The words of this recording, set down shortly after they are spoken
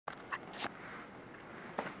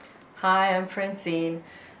Hi, I'm Francine,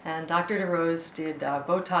 and Dr. DeRose did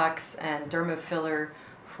Botox and Dermal Filler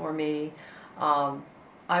for me.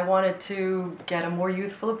 I wanted to get a more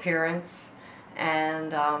youthful appearance,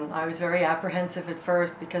 and I was very apprehensive at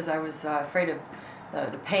first because I was afraid of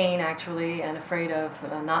the pain, actually, and afraid of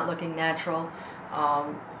not looking natural.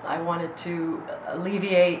 I wanted to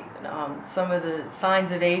alleviate some of the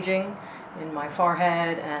signs of aging in my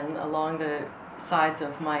forehead and along the sides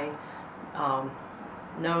of my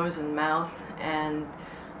nose and mouth, and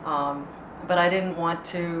but I didn't want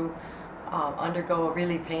to undergo a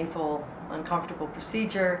really painful, uncomfortable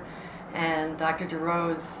procedure. And Dr.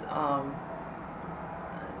 DeRose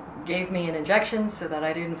gave me an injection so that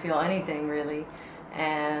I didn't feel anything really.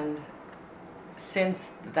 And since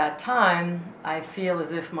that time, I feel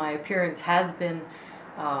as if my appearance has been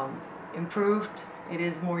improved. It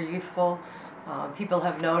is more youthful. People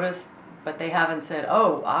have noticed, but they haven't said,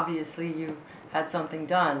 "Oh, obviously you had something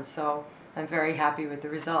done." So I'm very happy with the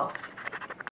results.